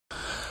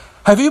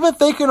Have you been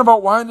thinking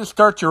about wanting to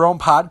start your own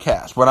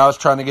podcast? When I was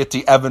trying to get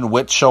the Evan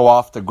Witt show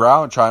off the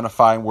ground, trying to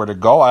find where to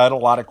go, I had a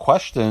lot of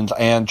questions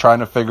and trying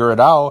to figure it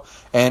out,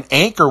 and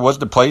Anchor was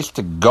the place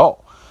to go.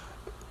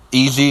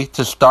 Easy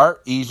to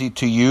start, easy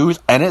to use,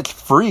 and it's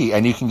free,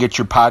 and you can get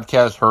your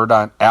podcast heard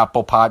on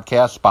Apple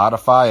Podcasts,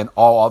 Spotify, and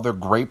all other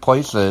great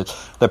places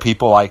that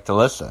people like to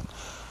listen.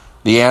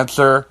 The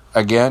answer,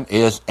 again,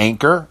 is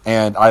Anchor,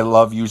 and I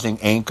love using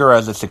Anchor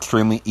as it's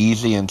extremely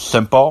easy and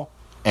simple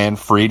and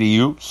free to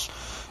use.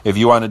 If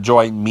you want to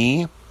join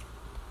me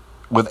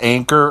with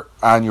Anchor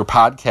on your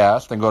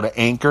podcast, then go to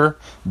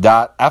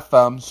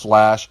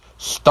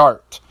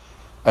anchor.fm/start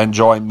and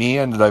join me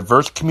in the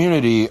diverse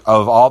community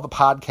of all the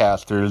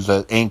podcasters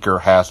that Anchor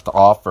has to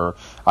offer.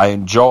 I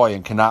enjoy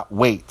and cannot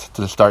wait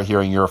to start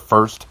hearing your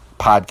first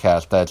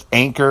podcast. That's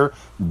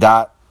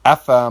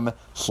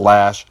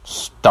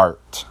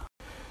anchor.fm/start.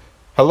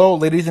 Hello,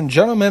 ladies and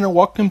gentlemen, and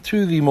welcome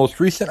to the most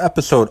recent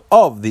episode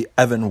of the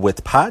Evan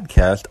Witt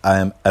podcast. I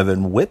am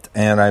Evan Witt,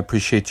 and I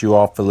appreciate you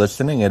all for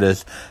listening. It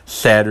is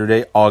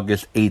Saturday,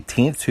 August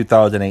 18th,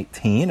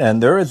 2018,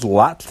 and there is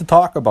lots to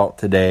talk about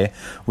today.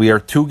 We are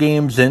 2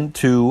 games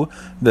into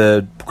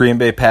the Green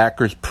Bay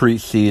Packers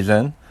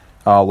preseason.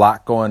 A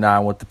lot going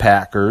on with the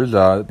Packers.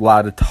 A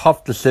lot of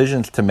tough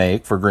decisions to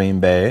make for Green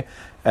Bay,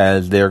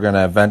 as they're going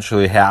to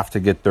eventually have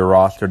to get their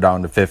roster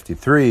down to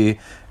 53.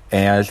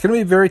 And it's going to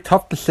be very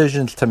tough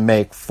decisions to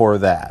make for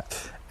that.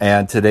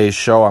 And today's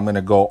show, I'm going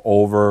to go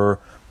over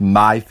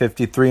my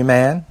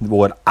 53-man,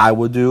 what I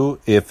would do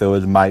if it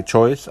was my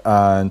choice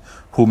on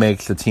who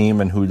makes the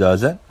team and who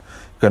doesn't.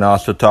 Going to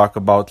also talk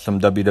about some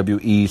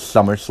WWE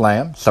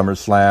Summerslam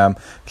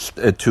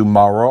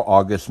tomorrow,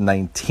 August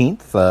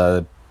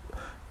 19th.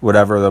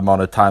 Whatever the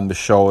amount of time the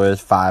show is,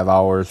 5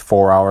 hours,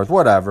 4 hours,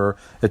 whatever.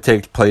 It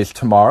takes place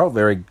tomorrow.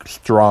 Very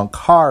strong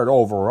card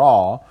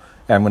overall.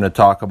 I'm going to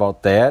talk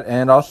about that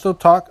and also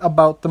talk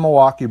about the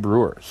Milwaukee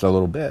Brewers a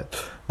little bit.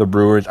 The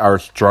Brewers are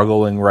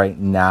struggling right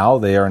now.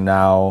 They are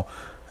now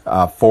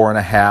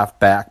 4.5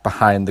 back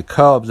behind the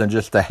Cubs and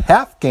just a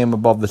half game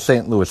above the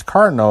St. Louis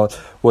Cardinals.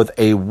 With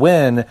a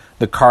win,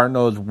 the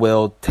Cardinals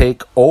will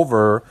take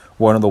over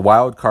one of the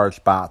wild card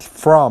spots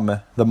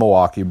from the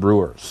Milwaukee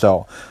Brewers.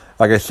 So,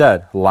 like I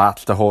said,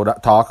 lots to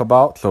talk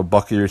about. So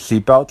buckle your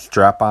seatbelts,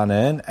 strap on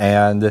in,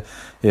 and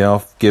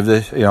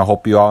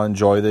hope you all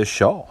enjoy this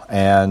show.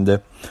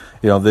 And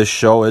this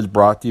show is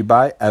brought to you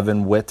by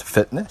Evan Witt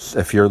Fitness.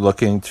 If you're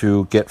looking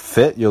to get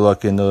fit, you're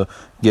looking to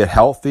get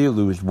healthy,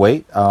 lose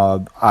weight, I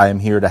am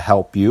here to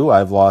help you.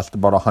 I've lost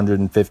about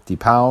 150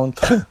 pounds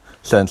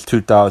since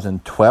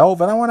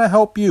 2012, and I want to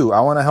help you.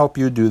 I want to help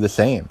you do the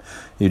same.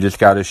 You just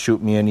got to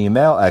shoot me an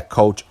email at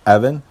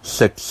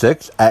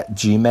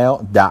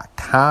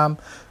coachevan66@gmail.com,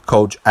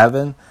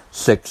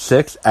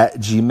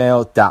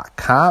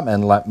 coachevan66@gmail.com,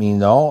 and let me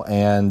know,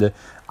 and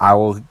I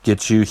will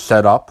get you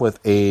set up with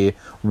a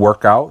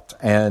workout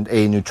and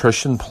a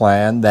nutrition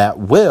plan that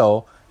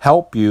will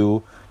help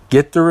you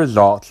get the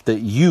results that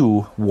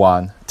you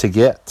want to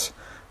get.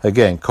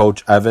 Again,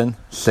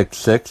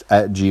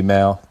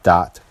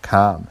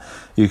 coachevan66@gmail.com.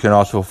 You can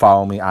also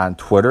follow me on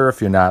Twitter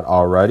if you're not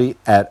already,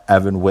 at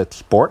Evan Witt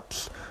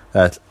Sports.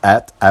 That's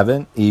at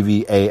Evan,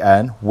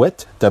 EVAN,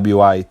 Witt,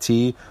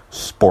 WIT,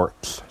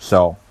 Sports.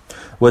 So,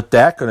 with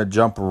that, going to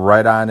jump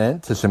right on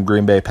into some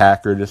Green Bay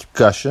Packer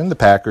discussion. The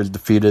Packers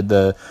defeated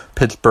the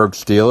Pittsburgh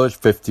Steelers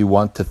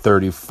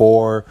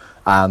 51-34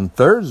 on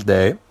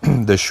Thursday,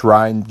 the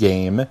Shrine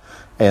game.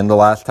 And the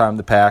last time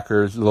the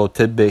Packers, a little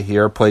tidbit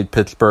here, played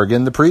Pittsburgh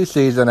in the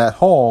preseason at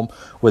home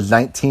was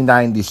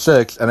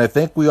 1996. And I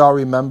think we all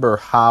remember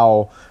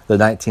how the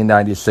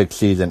 1996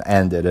 season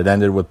ended. It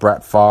ended with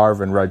Brett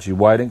Favre and Reggie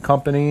White and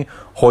company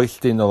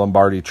hoisting the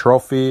Lombardi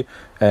Trophy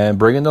and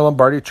bringing the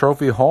Lombardi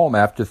Trophy home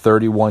after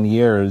 31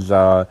 years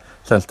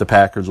since the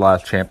Packers'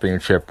 last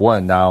championship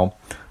win. Now,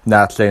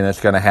 not saying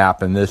it's going to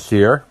happen this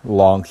year,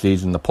 long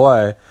season to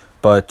play,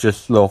 but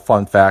just a little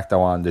fun fact I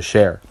wanted to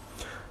share.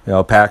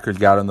 Packers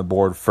got on the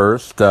board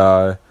first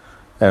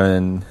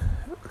and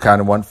kind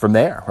of went from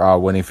there,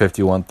 winning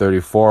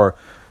 51-34.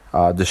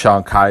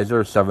 Deshaun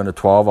Kaiser,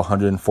 7-12,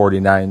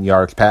 149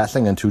 yards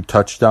passing and 2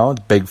 touchdowns.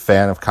 Big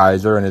fan of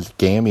Kaiser in his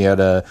game. He had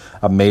an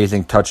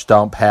amazing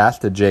touchdown pass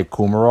to Jake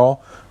Kumerow,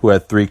 who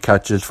had 3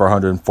 catches for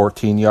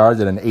 114 yards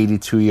and an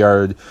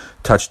 82-yard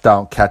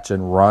touchdown catch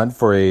and run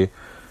for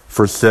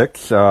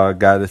 6.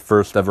 Got his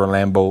first ever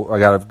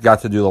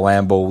got to do the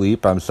Lambeau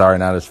leap. I'm sorry,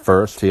 not his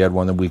first. He had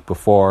one the week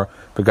before,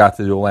 but got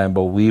to do a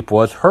Lambeau leap.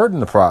 Was hurt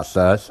in the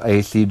process,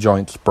 AC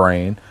joint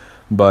sprain,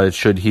 but it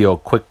should heal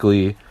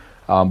quickly.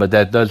 But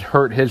that does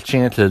hurt his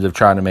chances of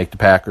trying to make the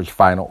Packers'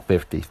 final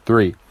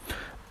 53.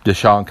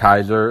 Deshaun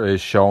Kaiser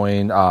is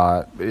showing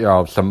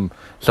some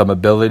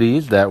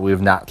abilities that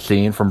we've not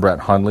seen from Brett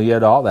Hundley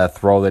at all. That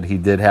throw that he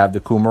did have to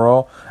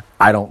Kumerow,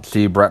 I don't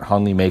see Brett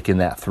Hundley making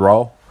that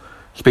throw.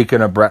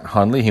 Speaking of Brett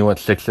Hundley, he went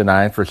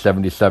 6-9 for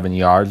 77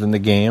 yards in the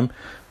game.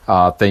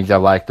 Things I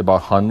liked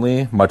about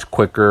Hundley, much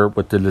quicker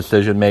with the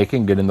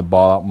decision-making, getting the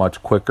ball out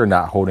much quicker,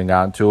 not holding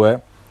on to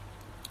it.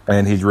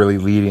 And he's really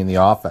leading the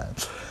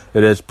offense.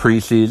 it is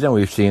preseason.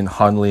 We've seen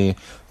Hundley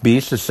be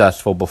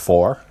successful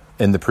before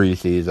in the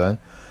preseason,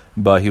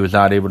 but he was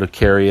not able to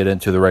carry it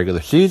into the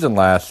regular season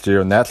last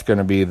year, and that's going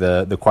to be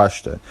the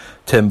question.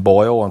 Tim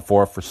Boyle went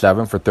 4 for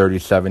 7 for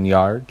 37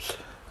 yards.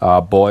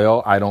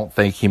 Boyle, I don't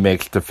think he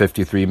makes the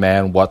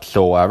 53-man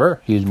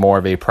whatsoever. He's more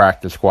of a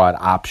practice squad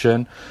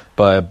option,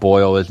 but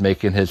Boyle is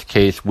making his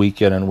case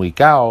week in and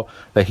week out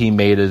that he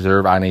may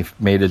deserve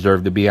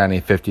to be on a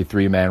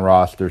 53-man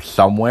roster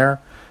somewhere,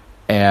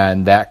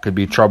 and that could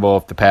be trouble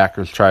if the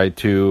Packers try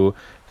to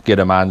get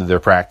him onto their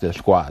practice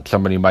squad.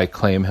 Somebody might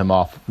claim him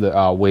off the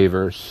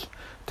waivers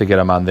to get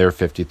him on their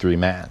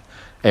 53-man.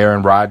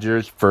 Aaron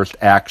Rodgers, first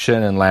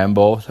action in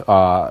Lambeau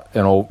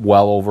in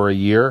well over a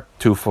year,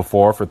 2 for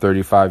 4 for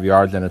 35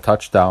 yards and a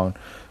touchdown.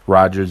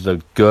 Rodgers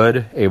looked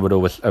good, able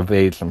to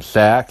evade some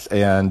sacks,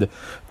 and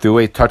threw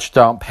a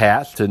touchdown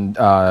pass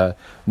to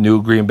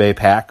new Green Bay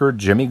Packer,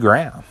 Jimmy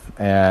Graham.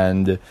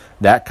 And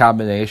that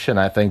combination,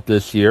 I think,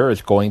 this year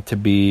is going to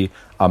be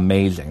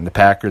amazing. The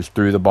Packers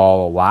threw the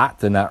ball a lot,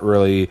 did not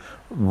really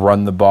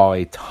run the ball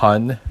a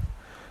ton.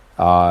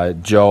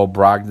 Joe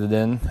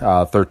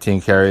Brogdon,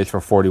 13 carries for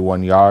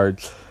 41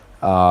 yards.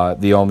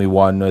 The only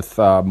one with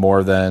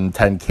more than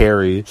 10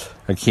 carries.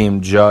 Hakeem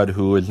Judd,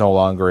 who is no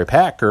longer a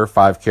Packer,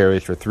 5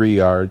 carries for 3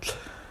 yards.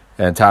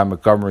 And Ty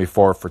Montgomery,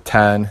 4 for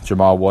 10.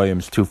 Jamal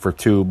Williams, 2 for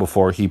 2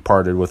 before he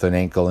parted with an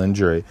ankle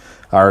injury.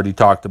 I already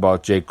talked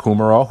about Jake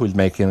Kumaro, who's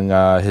making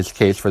his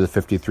case for the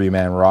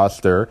 53-man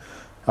roster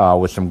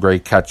with some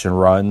great catch and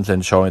runs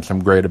and showing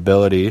some great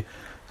ability.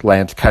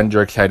 Lance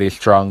Kendricks had a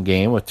strong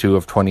game with 2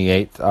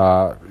 catches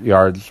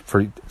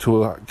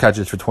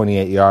for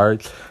 28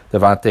 yards.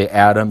 Devontae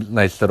Adams,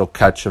 nice little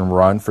catch and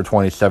run for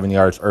 27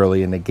 yards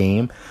early in the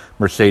game.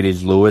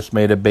 Mercedes Lewis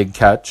made a big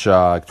catch,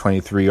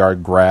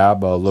 23-yard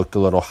grab, looked a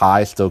little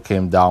high, still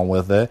came down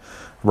with it.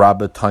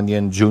 Robert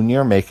Tonyan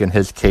Jr. making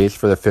his case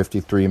for the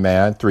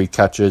 53-man, 3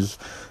 catches,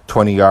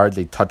 20 yards,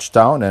 a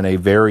touchdown, and a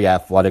very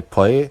athletic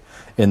play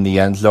in the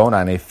end zone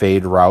on a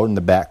fade route in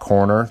the back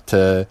corner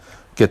to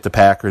get the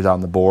Packers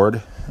on the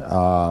board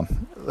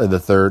in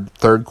the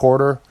third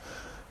quarter.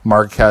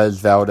 Marquez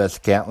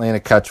Valdez-Scantling, a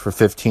catch for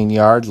 15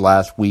 yards.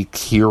 Last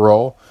week's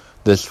hero.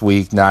 This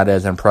week, not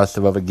as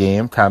impressive of a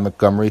game. Ty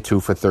Montgomery, 2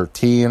 for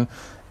 13.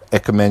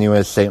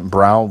 Ikemenues St.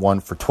 Brown, 1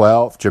 for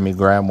 12. Jimmy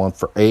Graham, 1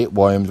 for 8.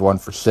 Williams, 1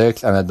 for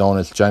 6. And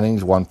Adonis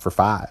Jennings, 1 for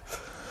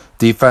 5.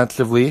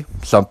 Defensively,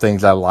 some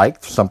things I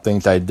liked, some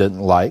things I didn't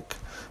like.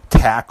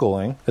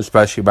 Tackling,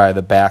 especially by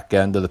the back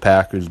end of the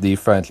Packers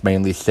defense,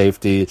 mainly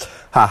safeties,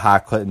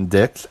 Clinton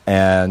Dix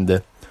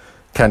and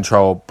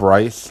Kentrell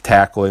Bryce.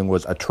 Tackling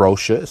was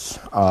atrocious.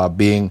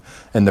 Being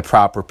in the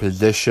proper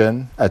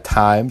position at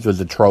times was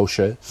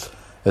atrocious,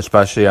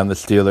 especially on the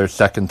Steelers'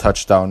 second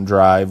touchdown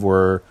drive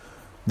where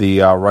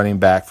the running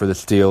back for the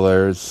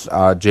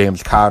Steelers,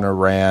 James Conner,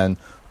 ran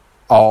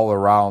all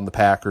around the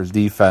Packers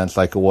defense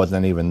like it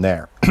wasn't even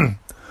there.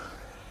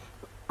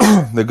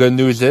 The good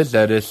news is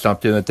that is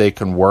something that they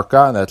can work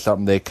on. That's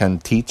something they can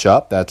teach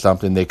up. That's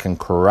something they can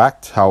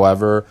correct.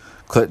 However,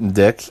 Clinton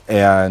Dix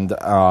and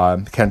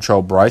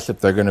Kentrell Bryce, if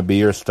they're going to be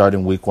your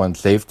starting week 1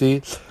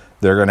 safety,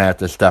 they're going to have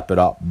to step it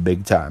up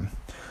big time.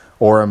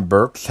 Oren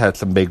Burks had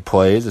some big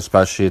plays,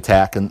 especially a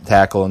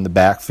tackle in the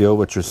backfield,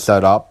 which was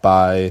set up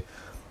by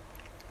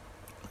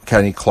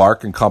Kenny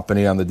Clark and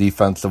company on the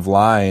defensive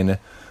line.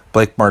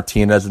 Blake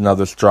Martinez,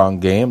 another strong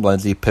game.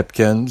 Lindsey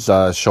Pipkins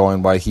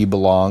showing why he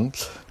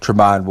belongs.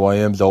 Tremont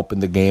Williams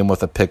opened the game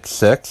with a pick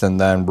 6,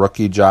 and then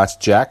rookie Josh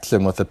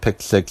Jackson with a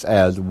pick 6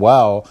 as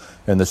well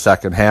in the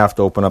second half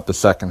to open up the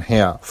second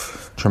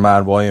half.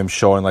 Tremont Williams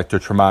showing like the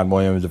Tremont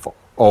Williams of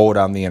old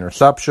on the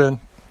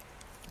interception,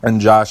 and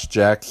Josh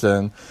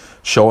Jackson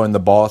showing the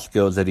ball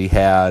skills that he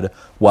had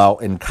while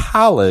in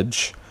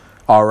college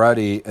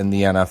already in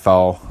the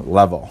NFL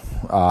level.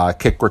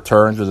 Kick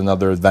returns was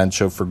another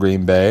adventure for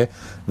Green Bay.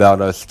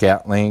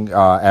 Valdez-Scantling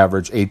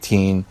averaged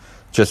 18,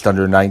 just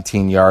under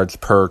 19 yards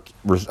per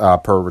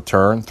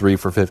return, 3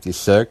 for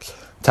 56.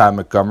 Ty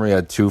Montgomery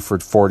had 2 for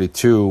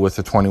 42 with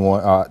a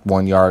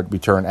 21-yard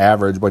return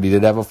average, but he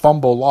did have a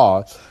fumble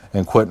loss,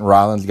 and Quentin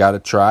Rollins got a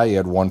try. He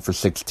had 1 for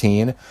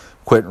 16.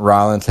 Quentin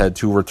Rollins had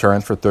 2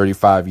 returns for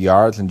 35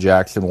 yards, and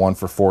Jackson 1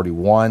 for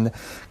 41.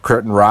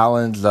 Quentin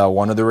Rollins,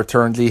 one of the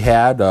returns he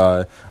had,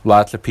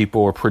 lots of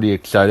people were pretty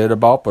excited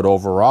about, but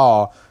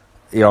overall,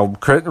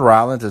 Quentin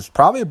Rollins is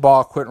probably a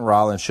ball Quentin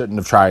Rollins shouldn't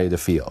have tried the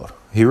field.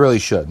 He really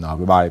shouldn't have,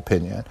 in my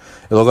opinion.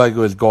 It looked like it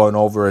was going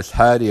over his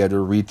head. He had to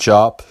reach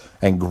up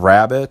and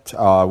grab it.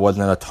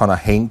 Wasn't a ton of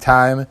hang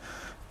time,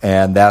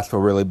 and that's what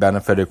really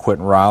benefited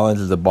Quentin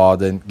Rollins, is the ball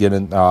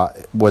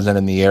wasn't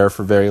in the air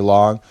for very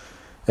long,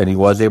 and he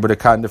was able to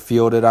kind of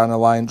field it on a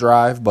line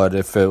drive. But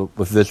if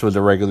this was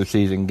a regular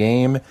season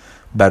game,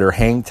 better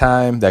hang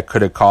time, that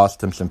could have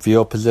cost him some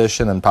field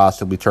position and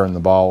possibly turned the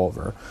ball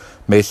over.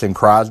 Mason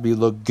Crosby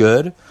looked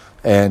good,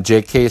 and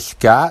J.K.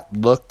 Scott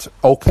looked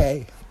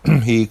okay.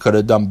 He could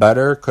have done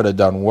better, could have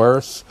done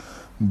worse,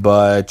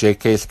 but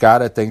J.K.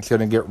 Scott, I think, is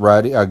going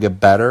to get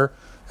better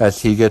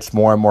as he gets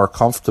more and more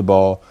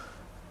comfortable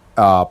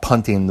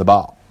punting the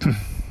ball.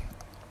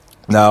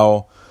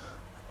 Now,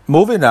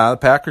 Moving on, the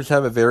Packers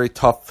have a very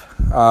tough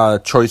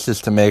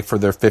choices to make for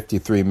their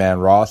 53-man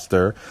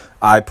roster.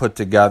 I put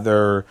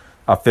together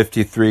a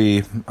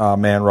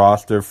 53-man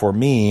roster for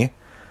me,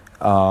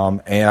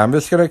 and I'm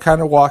just going to kind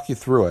of walk you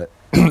through it.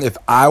 If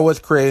I was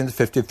creating the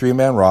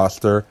 53-man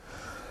roster,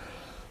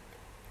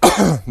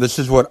 this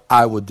is what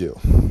I would do.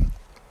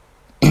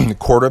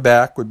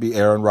 Quarterback would be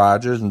Aaron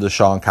Rodgers and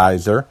Deshaun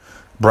Kaiser.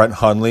 Brett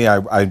Hundley,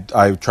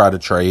 I try to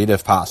trade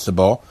if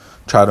possible.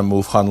 Try to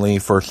move Hundley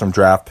for some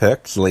draft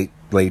picks, late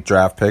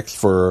draft picks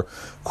for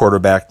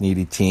quarterback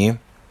needy team.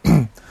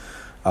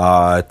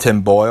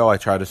 Tim Boyle, I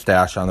try to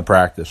stash on the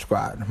practice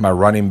squad. My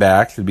running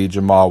backs would be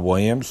Jamal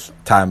Williams,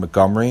 Ty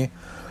Montgomery,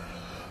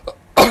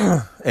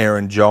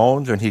 Aaron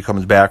Jones when he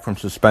comes back from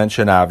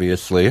suspension,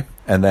 obviously,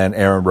 and then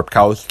Aaron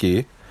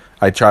Ripkowski.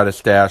 I try to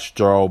stash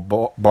Joe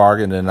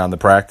Bargain on the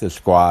practice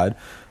squad.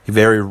 He's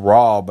very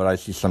raw, but I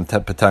see some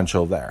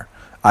potential there.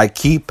 I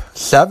keep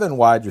 7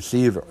 wide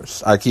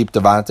receivers. I keep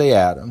Devontae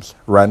Adams,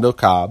 Randall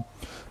Cobb,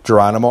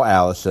 Geronimo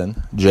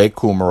Allison, Jake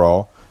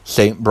Kumaro,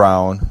 St.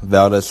 Brown,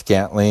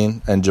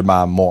 Valdez-Scantling, and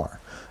Jamon Moore.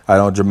 I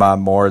know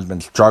Jamon Moore has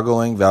been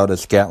struggling.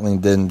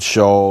 Valdez-Scantling didn't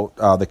show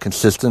the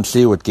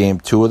consistency with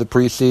Game 2 of the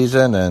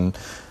preseason,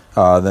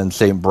 and then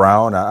St.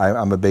 Brown.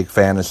 I'm a big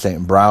fan of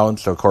St. Brown,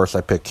 so of course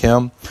I pick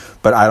him.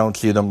 But I don't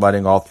see them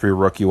letting all 3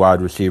 rookie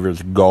wide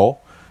receivers go.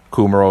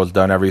 Kumaro has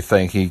done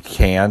everything he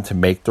can to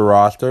make the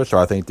roster, so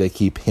I think they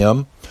keep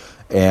him.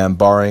 And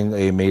barring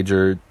a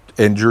major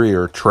injury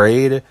or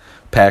trade,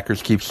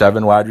 Packers keep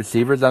 7 wide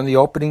receivers on the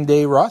opening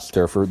day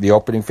roster for the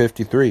opening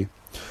 53.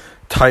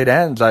 Tight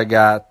ends, I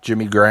got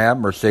Jimmy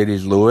Graham,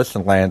 Mercedes Lewis,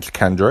 and Lance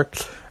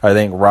Kendricks. I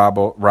think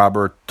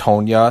Robert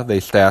Tonya, they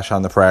stash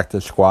on the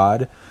practice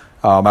squad.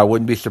 I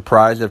wouldn't be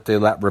surprised if they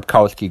let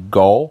Ripkowski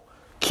go.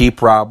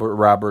 Keep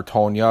Robert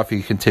Tonya if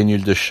he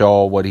continues to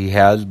show what he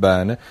has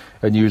been,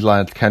 and use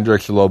Lance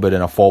Kendricks a little bit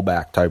in a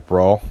fullback type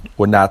role.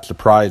 Would not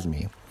surprise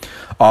me.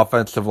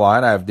 Offensive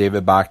line, I have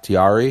David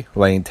Bakhtiari,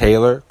 Lane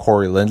Taylor,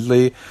 Corey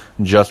Linsley,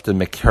 Justin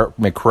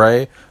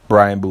McCray,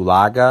 Brian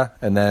Bulaga,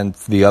 and then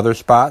for the other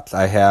spots,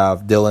 I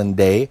have Dylan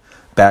Day,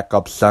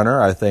 backup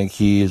center. I think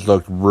he's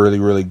looked really,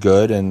 really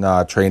good in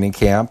training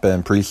camp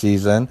and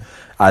preseason.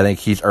 I think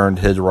he's earned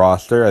his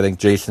roster. I think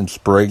Jason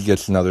Spriggs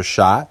gets another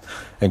shot,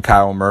 and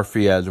Kyle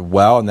Murphy as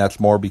well, and that's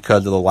more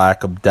because of the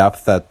lack of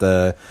depth at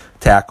the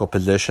tackle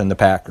position the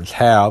Packers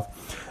have.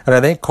 And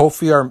I think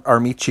Kofi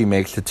Armici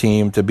makes the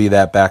team to be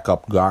that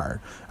backup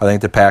guard. I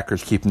think the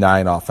Packers keep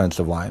 9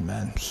 offensive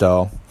linemen.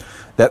 So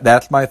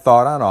that's my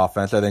thought on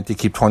offense. I think they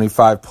keep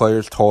 25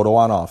 players total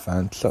on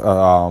offense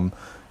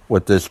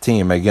with this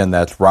team. Again,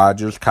 that's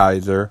Rodgers,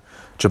 Kaiser,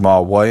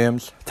 Jamal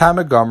Williams, Ty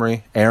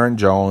Montgomery, Aaron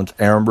Jones,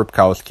 Aaron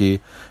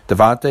Ripkowski,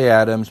 Devontae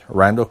Adams,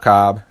 Randall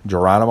Cobb,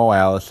 Geronimo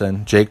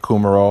Allison, Jake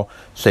Kumaro,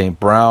 St.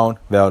 Brown,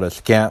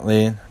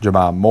 Valdez-Scantling,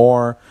 Jamon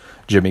Moore,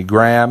 Jimmy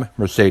Graham,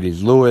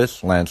 Mercedes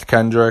Lewis, Lance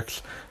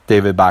Kendricks,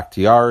 David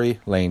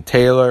Bakhtiari, Lane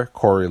Taylor,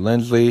 Corey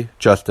Linsley,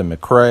 Justin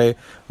McCray,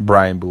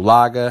 Brian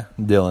Bulaga,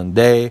 Dylan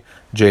Day,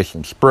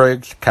 Jason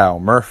Spriggs, Kyle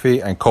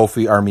Murphy, and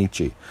Kofi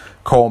Armici.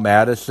 Cole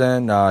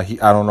Madison, I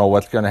don't know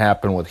what's going to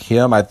happen with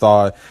him. I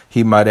thought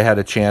he might have had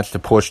a chance to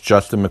push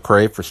Justin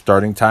McCray for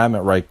starting time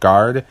at right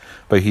guard,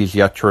 but he's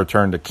yet to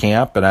return to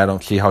camp, and I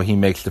don't see how he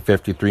makes the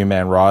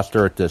 53-man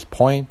roster at this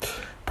point.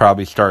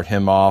 Probably start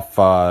him off,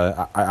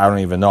 I don't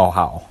even know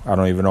how. I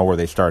don't even know where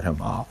they start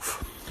him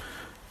off.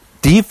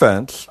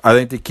 Defense, I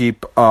think they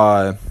keep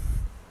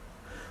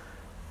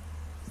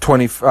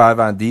 25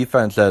 on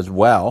defense as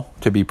well,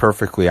 to be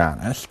perfectly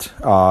honest.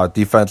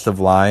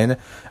 Defensive line,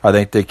 I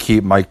think they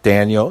keep Mike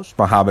Daniels,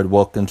 Muhammad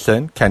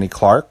Wilkinson, Kenny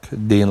Clark,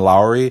 Dean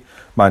Lowry,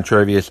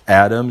 Montrevious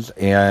Adams,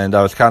 and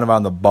I was kind of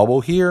on the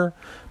bubble here,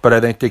 but I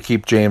think they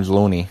keep James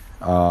Looney.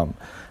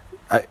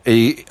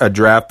 A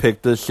draft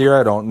pick this year.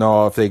 I don't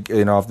know if they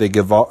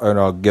give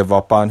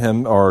up on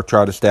him or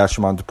try to stash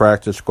him on the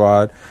practice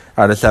squad.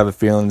 I just have a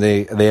feeling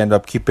they end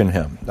up keeping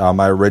him.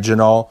 My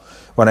original,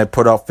 when I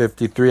put out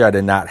 53, I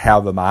did not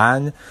have him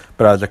on,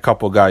 but I was a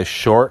couple guys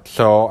short,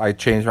 so I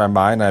changed my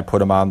mind and I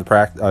put him on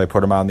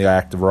the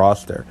active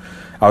roster.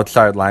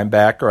 Outside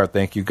linebacker, I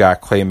think you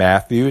got Clay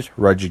Matthews,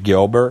 Reggie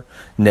Gilbert,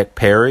 Nick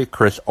Perry,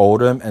 Chris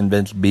Odom, and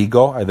Vince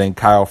Beagle. I think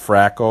Kyle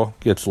Fracco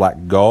gets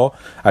let go.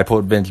 I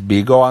put Vince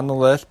Beagle on the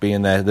list,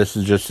 being that this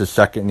is just his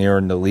second year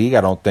in the league.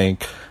 I don't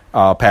think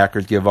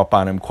Packers give up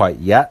on him quite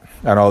yet.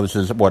 I know this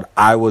is what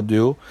I would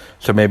do,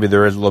 so maybe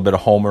there is a little bit of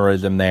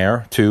homerism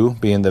there, too,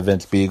 being that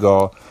Vince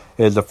Beagle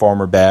is a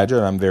former Badger,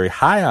 and I'm very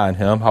high on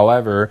him.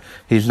 However,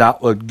 he's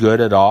not looked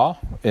good at all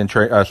in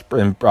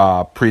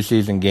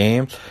preseason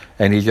games,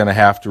 and he's going to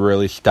have to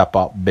really step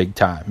up big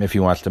time if he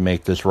wants to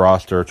make this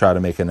roster or try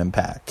to make an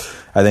impact.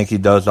 I think he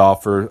does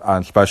offer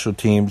on special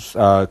teams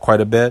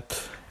quite a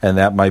bit, and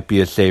that might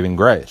be a saving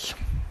grace.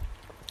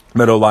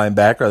 Middle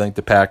linebacker, I think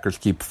the Packers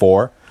keep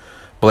 4.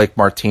 Blake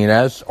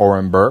Martinez,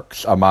 Oren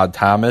Burks, Ahmad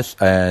Thomas,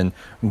 and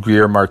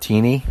Greer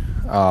Martini.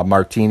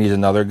 Martini's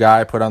another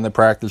guy I put on the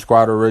practice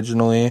squad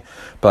originally,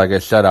 but like I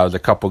said, I was a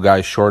couple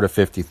guys short of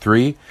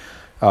 53,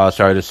 so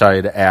I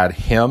decided to add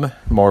him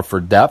more for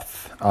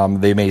depth.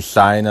 They may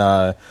sign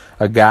a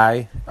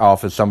guy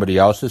off of somebody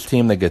else's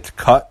team that gets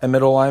cut, a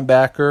middle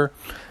linebacker.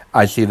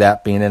 I see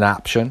that being an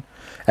option.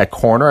 At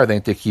corner, I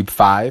think they keep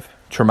 5.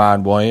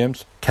 Tremont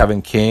Williams,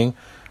 Kevin King,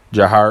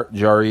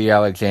 Jari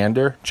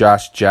Alexander,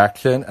 Josh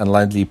Jackson, and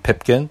Lindsey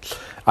Pipkins.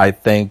 I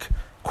think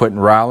Quentin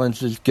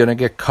Rollins is going to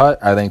get cut.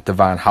 I think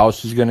Devon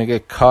House is going to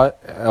get cut.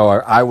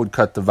 Or I would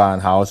cut Devon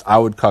House. I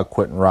would cut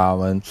Quentin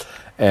Rollins.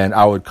 And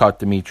I would cut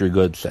Demetri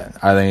Goodson.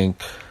 I think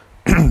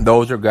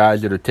those are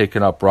guys that are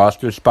taking up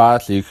roster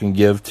spots that you can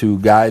give to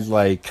guys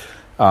like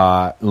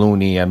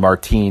Looney and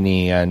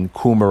Martini and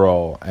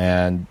Kumaro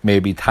and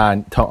maybe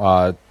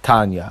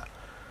Tonya.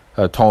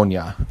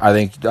 I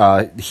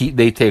think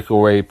they take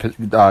away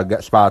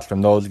spots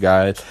from those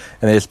guys,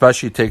 and it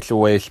especially takes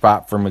away a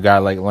spot from a guy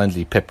like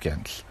Lindsey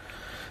Pipkins.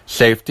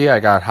 Safety, I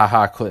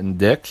got Clinton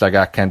Dix. I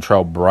got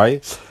Kentrell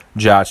Bright,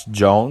 Josh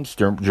Jones,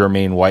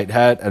 Jermaine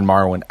Whitehead, and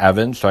Marwin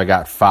Evans. So I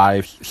got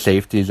 5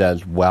 safeties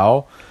as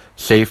well.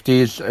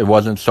 Safeties, it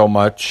wasn't so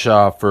much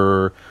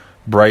for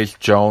Bryce,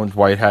 Jones,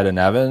 Whitehead, and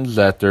Evans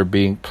that they're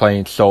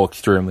playing so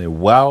extremely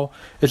well.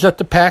 It's that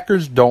the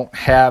Packers don't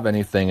have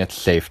anything at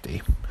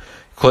safety.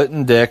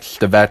 Clinton Dix,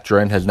 the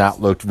veteran, has not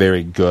looked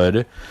very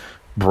good.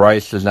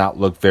 Bryce does not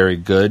look very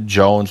good.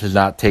 Jones has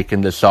not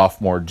taken the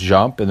sophomore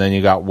jump. And then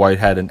you got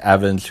Whitehead and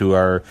Evans, who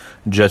are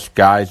just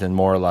guys in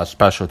more or less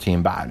special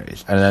team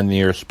bodies. And then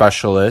your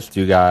specialist,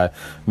 you got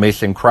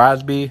Mason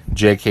Crosby,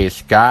 J.K.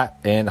 Scott,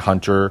 and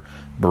Hunter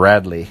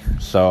Bradley.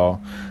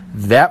 So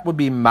that would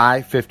be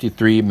my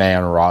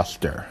 53-man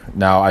roster.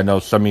 Now, I know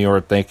some of you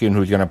are thinking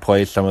who's going to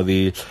play some of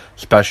these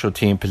special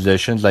team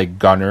positions, like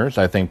gunners.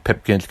 I think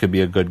Pipkins could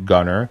be a good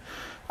gunner.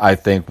 I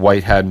think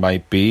Whitehead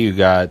might be. You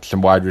got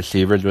some wide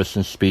receivers with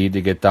some speed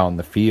to get down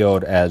the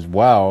field as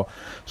well.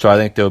 So I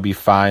think they'll be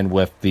fine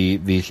with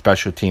the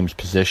special teams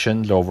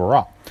positions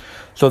overall.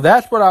 So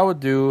that's what I would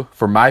do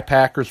for my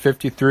Packers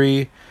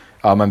 53.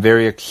 I'm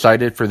very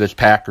excited for this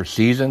Packers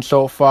season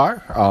so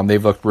far.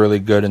 They've looked really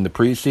good in the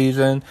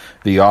preseason.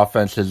 The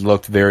offense has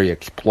looked very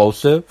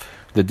explosive.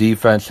 The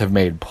defense have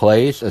made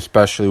plays,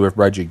 especially with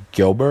Reggie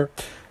Gilbert.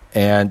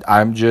 And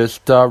I'm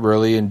just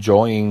really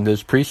enjoying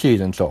this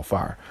preseason so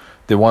far.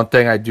 The one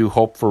thing I do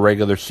hope for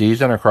regular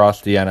season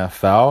across the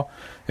NFL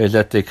is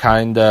that they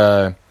kind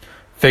of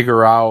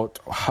figure out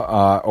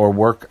or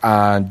work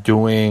on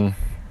doing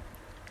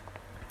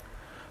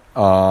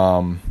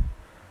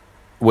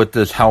with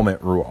this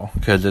helmet rule,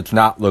 because it's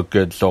not looked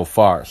good so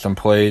far. Some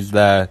plays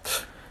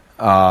that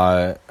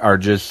are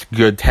just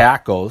good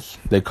tackles,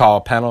 they call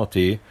a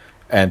penalty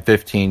and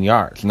 15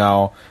 yards.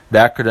 Now,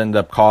 that could end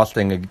up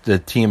costing the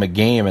team a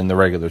game in the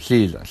regular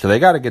season. So they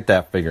got to get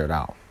that figured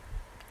out.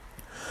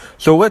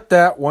 So with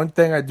that, one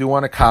thing I do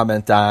want to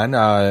comment on,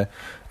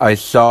 I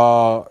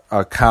saw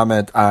a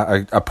comment,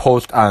 a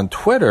post on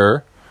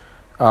Twitter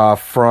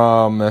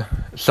from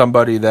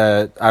somebody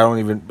that I don't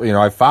even,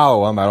 I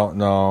follow him. I don't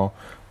know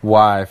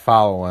why I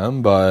follow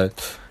him,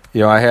 but,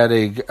 I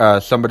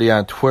had somebody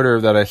on Twitter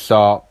that I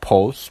saw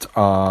post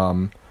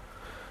about,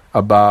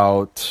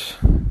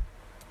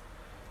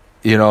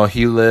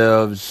 he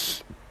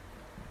lives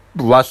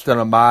less than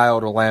a mile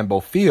to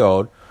Lambeau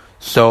Field,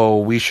 so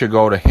we should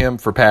go to him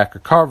for Packer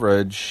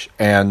coverage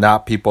and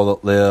not people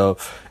that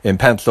live in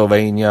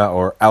Pennsylvania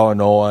or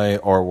Illinois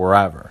or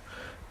wherever.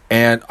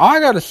 And all I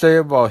got to say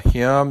about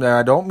him, and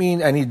I don't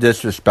mean any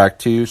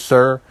disrespect to you,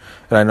 sir,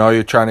 and I know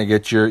you're trying to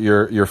get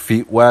your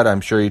feet wet.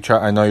 I'm sure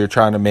I know you're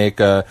trying to make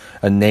a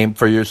name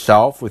for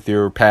yourself with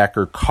your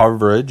Packer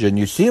coverage, and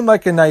you seem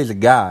like a nice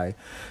guy.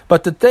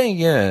 But the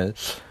thing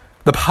is,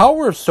 the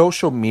power of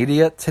social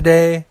media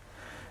today,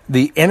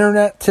 the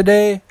internet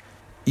today,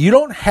 you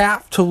don't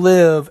have to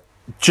live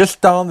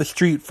just down the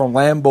street from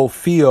Lambeau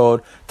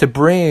Field to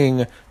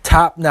bring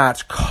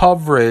top-notch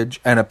coverage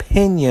and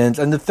opinions.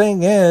 And the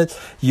thing is,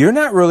 you're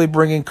not really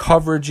bringing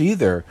coverage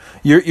either.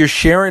 You're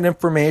sharing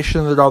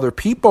information that other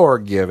people are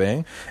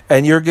giving,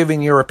 and you're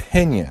giving your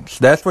opinions.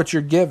 That's what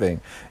you're giving.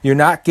 You're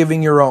not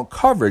giving your own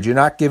coverage. You're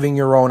not giving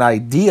your own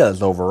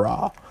ideas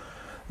overall.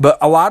 But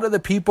a lot of the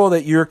people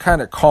that you're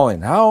kind of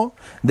calling out,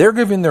 they're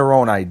giving their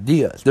own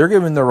ideas. They're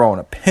giving their own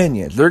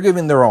opinions. They're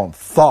giving their own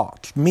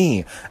thoughts.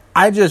 Me,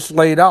 I just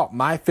laid out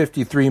my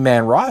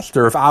 53-man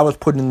roster. If I was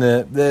putting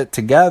it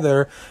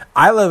together,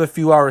 I live a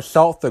few hours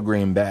south of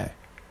Green Bay.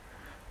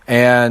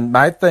 And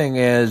my thing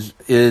is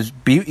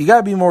you got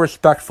to be more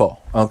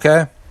respectful,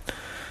 okay?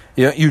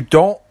 You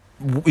don't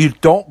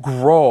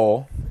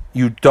grow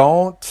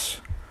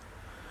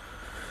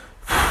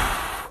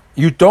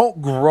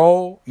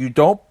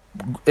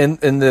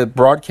in the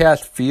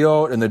broadcast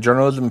field, in the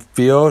journalism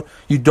field,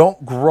 you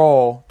don't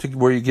grow to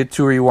where you get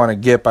to where you want to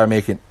get by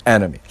making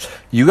enemies.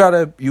 You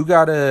gotta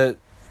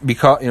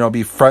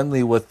be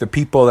friendly with the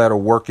people that are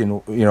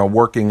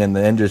working in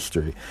the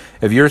industry.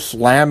 If you're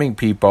slamming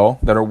people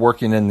that are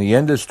working in the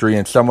industry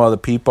and some other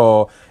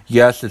people,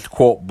 yes, it's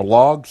quote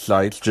blog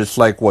sites, just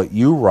like what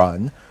you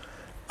run.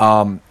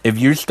 If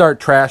you start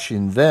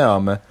trashing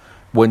them,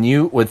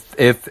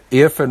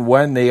 if and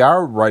when they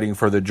are writing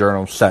for the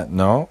Journal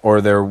Sentinel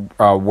or they're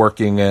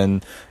working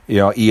in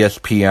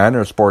ESPN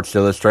or Sports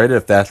Illustrated,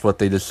 if that's what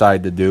they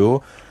decide to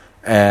do,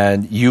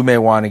 and you may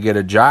want to get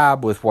a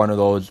job with one of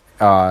those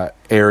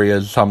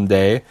areas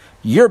someday,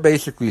 you're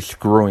basically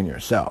screwing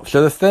yourself.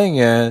 So the thing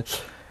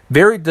is,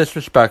 very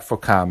disrespectful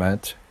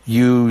comment.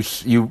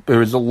 It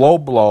was a low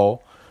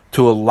blow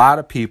to a lot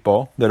of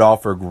people that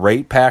offer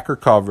great Packer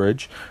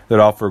coverage, that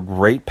offer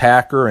great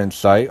Packer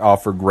insight,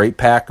 offer great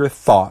Packer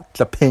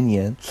thoughts,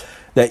 opinions,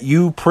 that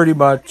you pretty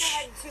much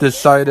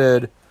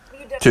decided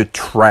to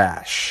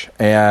trash.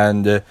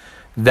 And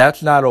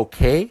that's not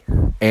okay.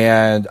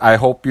 And I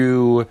hope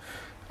you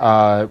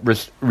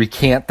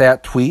recant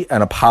that tweet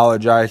and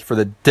apologize for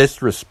the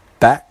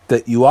disrespect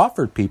that you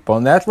offered people.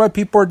 And that's why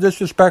people are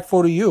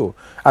disrespectful to you.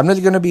 I'm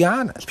just going to be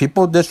honest.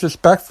 People are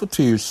disrespectful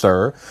to you,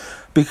 sir,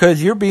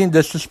 because you're being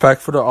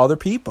disrespectful to other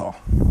people.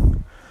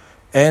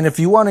 And if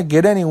you want to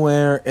get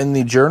anywhere in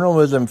the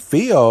journalism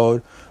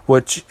field,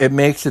 which it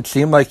makes it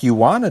seem like you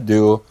want to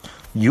do,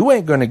 you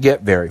ain't going to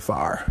get very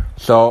far.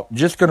 So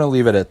just going to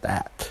leave it at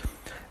that.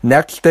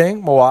 Next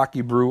thing,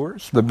 Milwaukee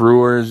Brewers. The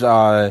Brewers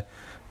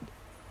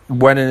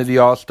went into the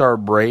All-Star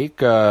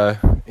break,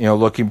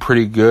 looking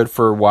pretty good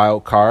for a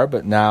wild card,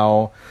 but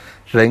now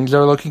things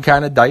are looking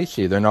kind of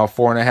dicey. They're now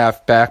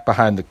 4.5 back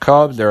behind the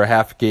Cubs. They're a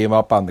half game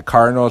up on the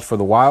Cardinals for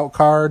the wild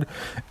card,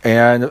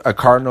 and a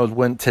Cardinals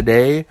win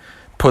today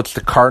puts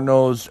the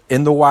Cardinals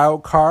in the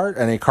wild card,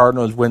 and a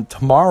Cardinals win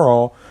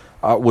tomorrow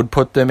would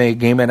put them a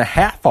game and a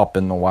half up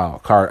in the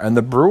wild card. And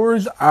the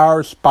Brewers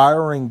are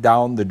spiraling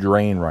down the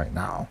drain right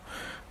now.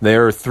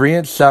 They're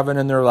 3-7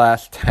 in their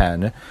last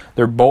 10.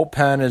 Their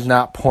bullpen is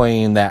not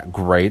playing that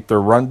great.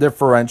 Their run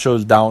differential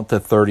is down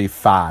to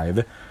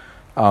 35.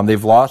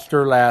 They've lost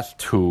their last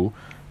 2,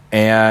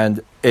 and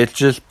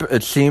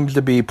it seems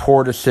to be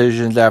poor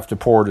decisions after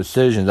poor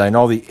decisions. I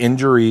know the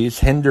injuries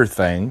hinder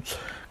things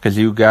because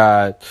you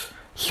got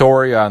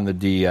Soria on the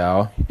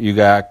DL, you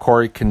got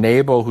Corey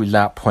Knebel who's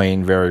not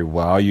playing very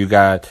well, you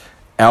got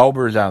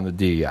Albers on the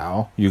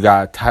DL, you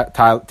got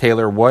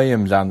Taylor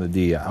Williams on the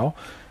DL.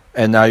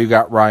 And now you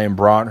got Ryan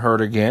Braun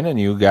hurt again, and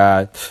you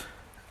got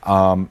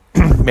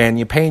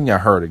Manny Pena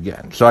hurt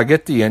again. So I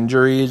get the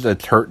injuries.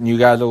 It's hurting you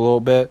guys a little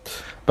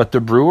bit. But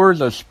the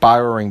Brewers are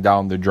spiraling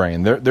down the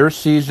drain. Their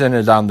season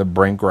is on the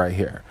brink right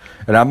here.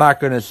 And I'm not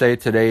going to say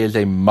today is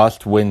a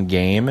must-win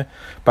game,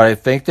 but I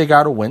think they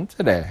got to win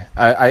today.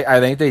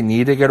 I think they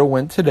need to get a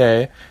win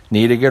today,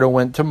 need to get a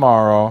win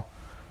tomorrow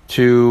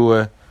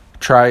to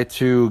try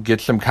to get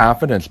some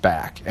confidence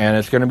back, and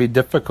it's going to be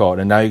difficult.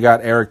 And now you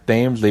got Eric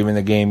Thames leaving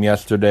the game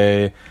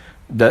yesterday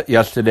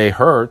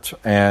hurt,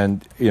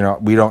 and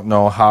we don't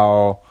know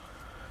how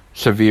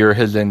severe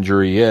his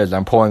injury is.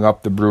 I'm pulling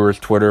up the Brewers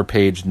Twitter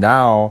page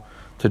now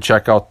to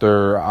check out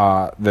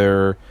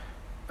their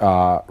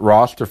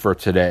roster for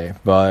today,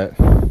 but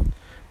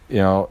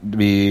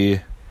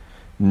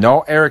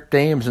no Eric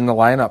Thames in the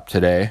lineup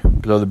today.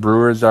 So the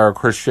Brewers are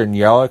Christian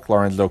Yelich,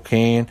 Lorenzo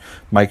Cain,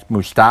 Mike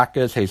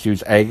Moustakas,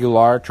 Jesus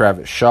Aguilar,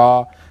 Travis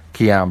Shaw,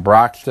 Keon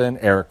Broxton,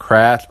 Eric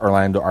Kratz,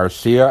 Orlando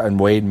Arcia, and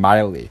Wade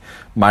Miley.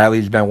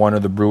 Miley's been one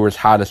of the Brewers'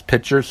 hottest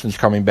pitchers since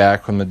coming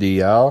back from the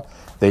DL.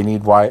 They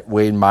need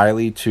Wade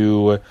Miley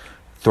to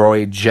throw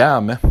a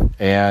gem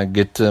and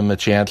get them a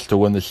chance to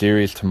win the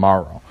series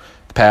tomorrow.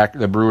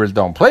 The Brewers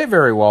don't play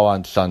very well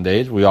on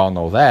Sundays. We all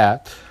know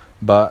that.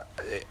 But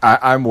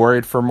I'm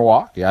worried for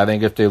Milwaukee. I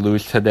think if they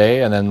lose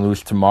today and then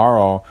lose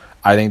tomorrow,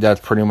 I think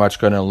that's pretty much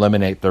going to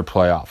eliminate their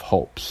playoff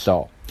hopes.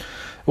 So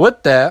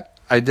with that,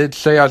 I did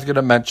say I was going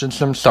to mention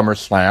some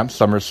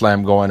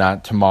SummerSlam going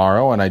on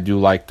tomorrow, and I do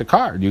like the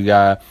card. You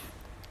got,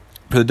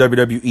 for the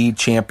WWE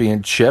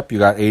Championship, you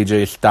got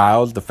AJ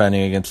Styles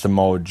defending against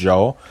Samoa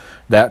Joe.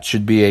 That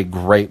should be a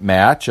great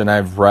match, and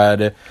I've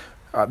read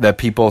that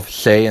people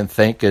say and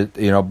think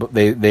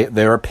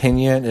their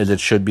opinion is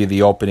it should be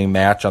the opening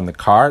match on the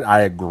card.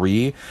 I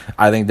agree.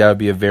 I think that would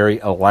be a very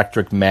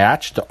electric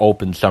match to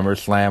open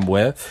SummerSlam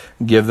with.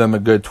 Give them a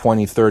good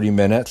 20-30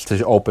 minutes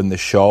to open the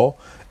show,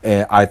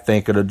 and I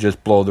think it'll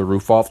just blow the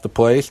roof off the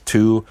place.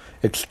 2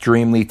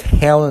 extremely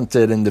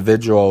talented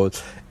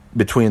individuals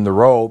between the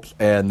ropes,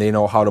 and they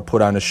know how to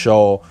put on a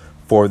show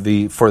for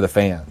the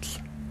fans.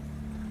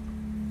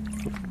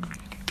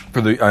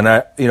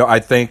 I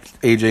think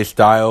AJ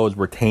Styles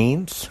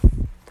retains,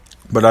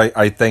 but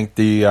I think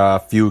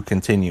the feud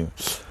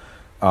continues,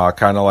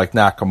 kind of like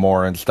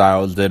Nakamura and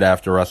Styles did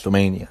after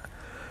WrestleMania.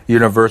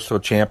 Universal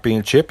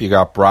Championship, you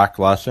got Brock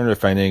Lesnar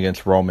defending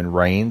against Roman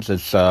Reigns.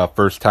 It's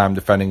first time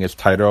defending his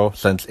title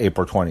since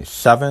April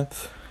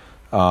 27th.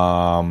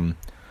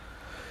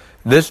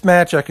 This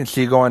match I can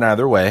see going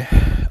either way.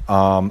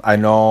 I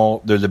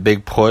know there's a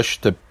big push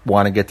to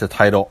want to get the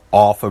title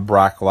off of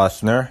Brock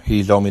Lesnar.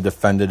 He's only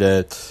defended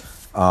it,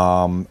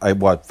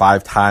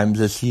 5 times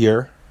this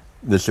year.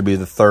 This would be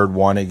the 3rd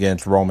one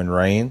against Roman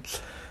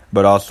Reigns.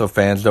 But also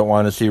fans don't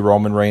want to see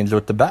Roman Reigns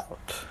with the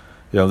belt.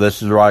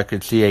 This is where I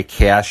could see a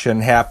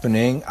cash-in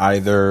happening.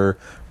 Either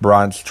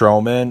Braun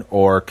Strowman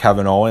or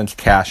Kevin Owens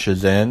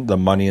cashes in the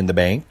Money in the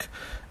Bank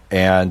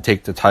and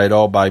take the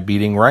title by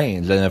beating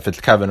Reigns. And if it's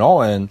Kevin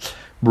Owens,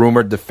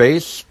 rumored to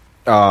face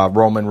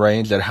Roman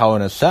Reigns at Hell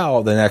in a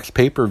Cell, the next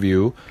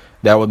pay-per-view,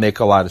 that would make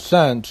a lot of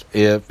sense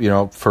if,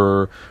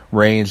 for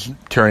Reigns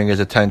turning his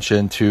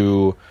attention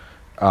to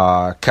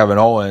Kevin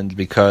Owens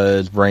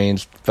because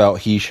Reigns felt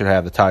he should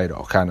have the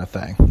title kind of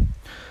thing.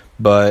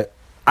 But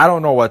I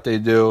don't know what they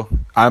do.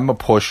 I'm a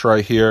push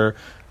right here.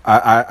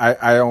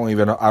 I don't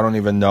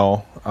even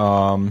know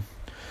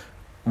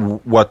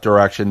what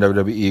direction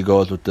WWE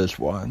goes with this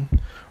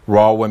one.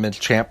 Raw Women's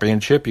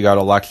Championship, you got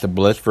Alexa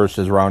Bliss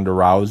versus Ronda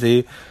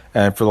Rousey.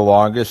 And for the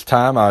longest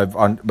time, I've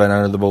been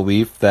under the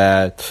belief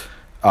that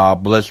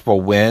Bliss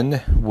will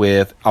win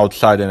with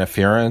outside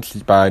interference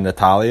by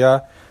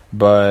Natalya.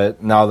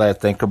 But now that I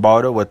think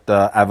about it, with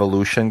the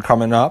Evolution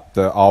coming up,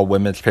 the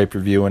all-women's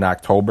pay-per-view in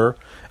October,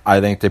 I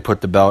think they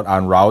put the belt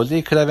on Rousey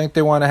because I think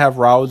they want to have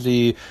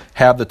Rousey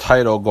have the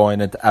title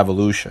going into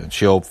Evolution.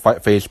 She'll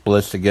face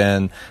Bliss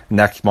again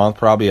next month,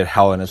 probably at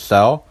Hell in a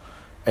Cell,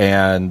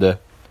 and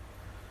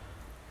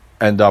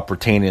end up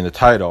retaining the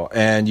title.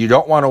 And you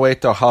don't want to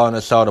wait till Hell in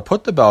a Cell to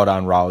put the belt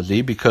on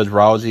Rousey because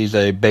Rousey's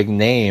a big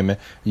name.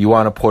 You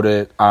want to put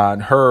it on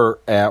her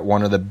at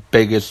one of the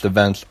biggest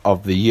events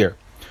of the year.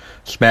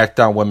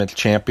 SmackDown Women's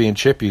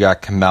Championship, you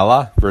got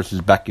Carmella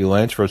versus Becky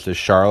Lynch versus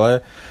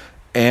Charlotte.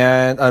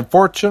 And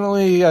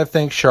unfortunately, I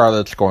think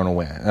Charlotte's going to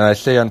win. And I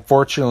say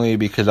unfortunately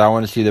because I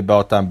want to see the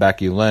belt on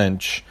Becky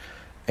Lynch,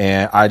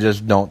 and I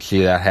just don't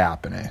see that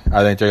happening.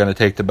 I think they're going to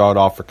take the belt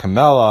off for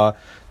Carmella.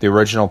 The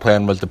original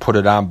plan was to put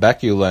it on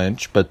Becky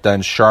Lynch, but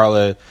then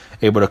Charlotte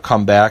able to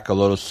come back a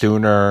little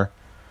sooner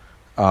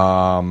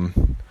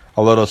than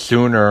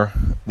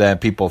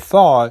people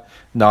thought.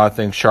 Now I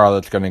think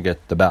Charlotte's going to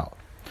get the belt.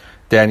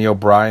 Daniel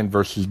Bryan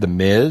versus The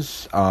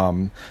Miz.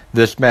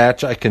 This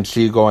match I can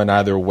see going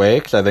either way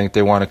because I think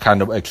they want to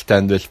kind of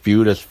extend this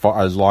feud as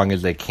long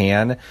as they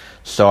can.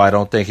 So I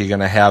don't think you're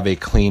going to have a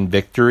clean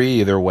victory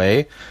either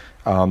way.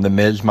 The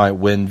Miz might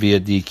win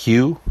via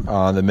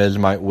DQ. The Miz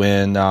might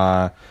win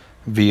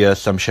via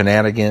some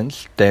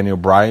shenanigans. Daniel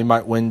Bryan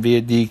might win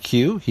via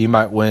DQ. He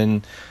might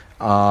win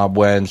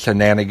when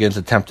shenanigans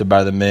attempted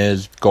by The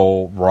Miz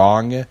go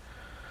wrong.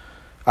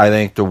 I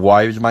think the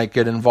wives might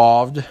get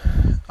involved.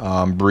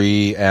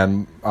 Brie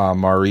and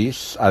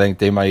Maurice, I think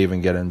they might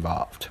even get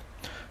involved.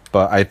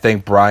 But I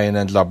think Bryan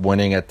ends up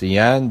winning at the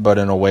end, but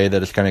in a way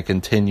that is going to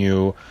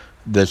continue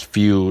this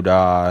feud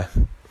more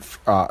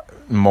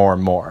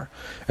and more.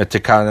 At the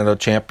Continental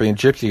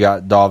Championships, you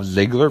got Dolph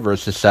Ziggler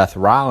versus Seth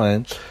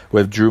Rollins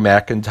with Drew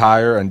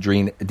McIntyre and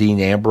Dean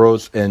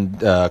Ambrose in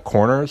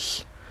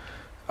corners.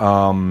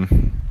 I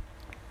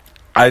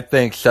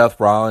think Seth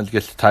Rollins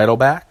gets the title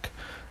back.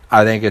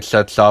 I think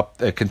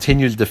it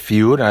continues the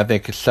feud, and I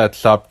think it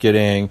sets up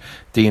getting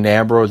Dean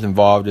Ambrose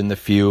involved in the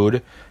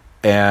feud,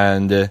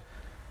 and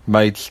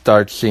might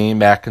start seeing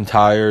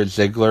McIntyre,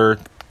 Ziggler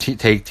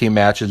take team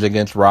matches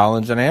against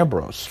Rollins and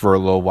Ambrose for a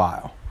little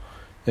while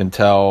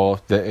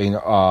until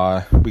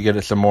we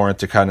get some more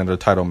Intercontinental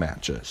title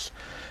matches.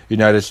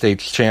 United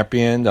States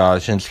Champion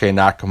Shinsuke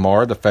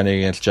Nakamura defending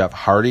against Jeff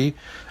Hardy.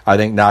 I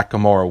think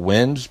Nakamura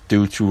wins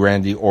due to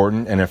Randy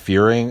Orton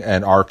interfering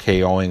and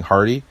RKOing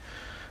Hardy.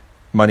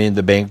 Money in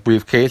the Bank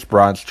briefcase,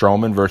 Braun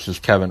Strowman versus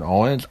Kevin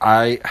Owens.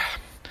 I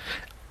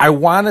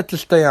want it to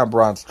stay on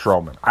Braun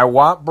Strowman. I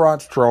want Braun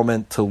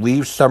Strowman to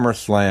leave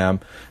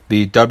SummerSlam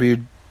the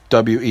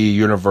WWE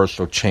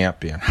Universal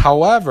Champion.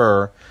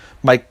 However,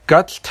 my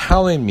gut's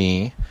telling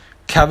me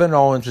Kevin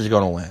Owens is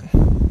going to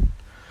win.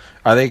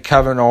 I think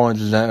Kevin Owens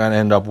is going to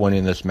end up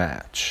winning this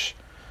match.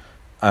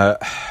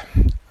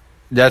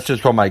 That's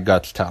just what my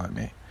gut's telling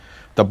me.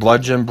 The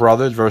Bludgeon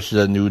Brothers versus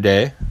the New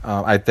Day.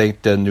 I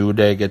think the New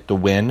Day get the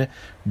win.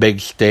 Big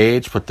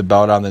stage, put the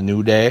belt on the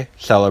New Day.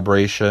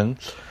 Celebration.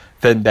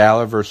 Finn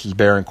Balor versus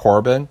Baron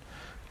Corbin.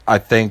 I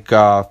think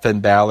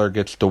Finn Balor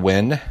gets the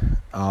win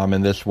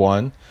in this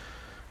one.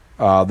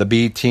 The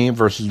B Team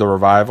versus the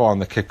Revival on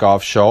the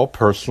kickoff show.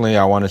 Personally,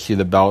 I want to see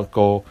the belt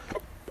go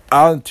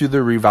on to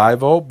the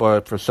Revival,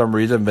 but for some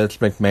reason Vince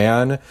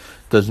McMahon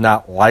does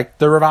not like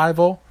the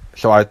Revival.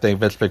 So I think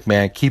Vince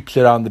McMahon keeps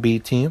it on the B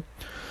Team.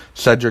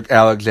 Cedric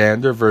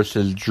Alexander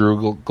versus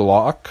Drew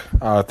Gulak.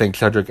 I think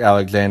Cedric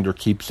Alexander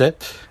keeps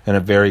it in a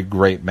very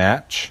great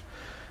match.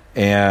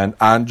 And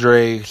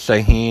Andre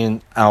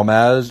Sahin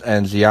Almaz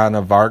and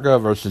Ziana Varga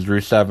versus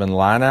Rusev and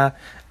Lana.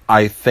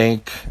 I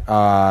think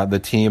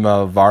the team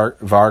of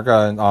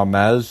Varga and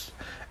Almaz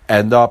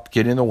end up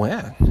getting the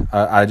win.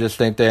 I just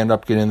think they end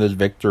up getting this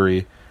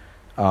victory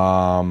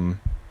tonight.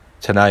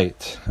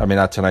 I mean,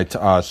 not tonight,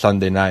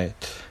 Sunday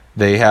night.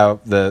 They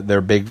have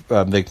their big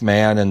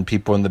McMahon and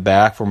people in the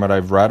back, from what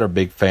I've read, are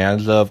big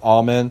fans of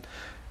Allman,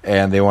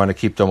 and they want to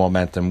keep the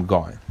momentum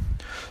going.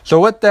 So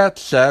with that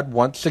said,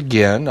 once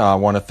again, I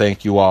want to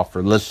thank you all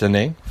for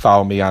listening.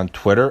 Follow me on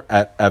Twitter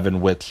at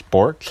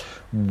EvanWittSports.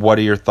 What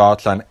are your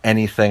thoughts on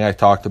anything I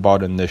talked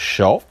about in this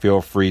show?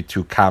 Feel free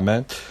to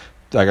comment.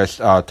 Like I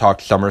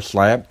talked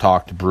SummerSlam,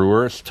 talked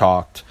Brewers,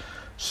 talked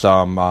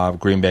some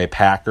Green Bay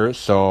Packers.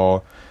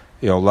 So,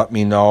 let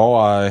me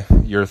know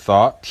your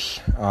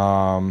thoughts.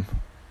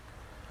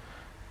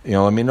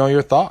 let me know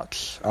your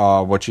thoughts,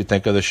 what you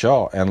think of the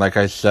show. And like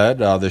I said,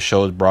 the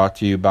show is brought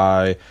to you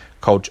by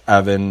Coach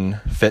Evan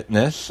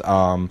Fitness.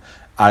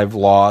 I've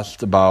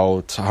lost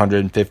about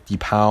 150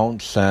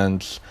 pounds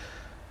since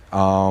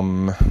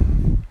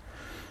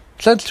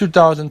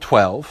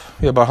 2012.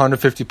 Yeah, about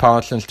 150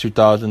 pounds since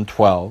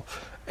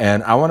 2012.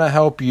 And I want to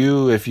help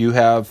you if you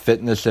have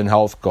fitness and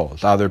health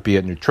goals, either be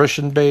it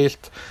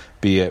nutrition-based,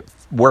 be it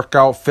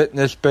workout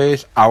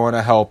fitness-based. I want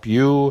to help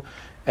you.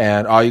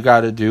 And all you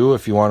got to do,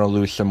 if you want to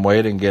lose some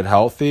weight and get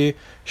healthy,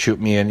 shoot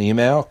me an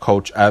email,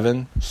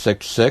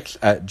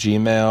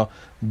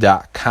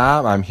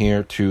 coachevan66@gmail.com. I'm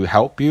here to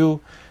help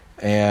you.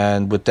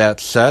 And with that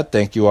said,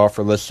 thank you all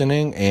for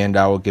listening, and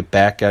I will get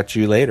back at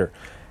you later.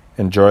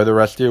 Enjoy the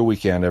rest of your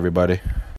weekend, everybody.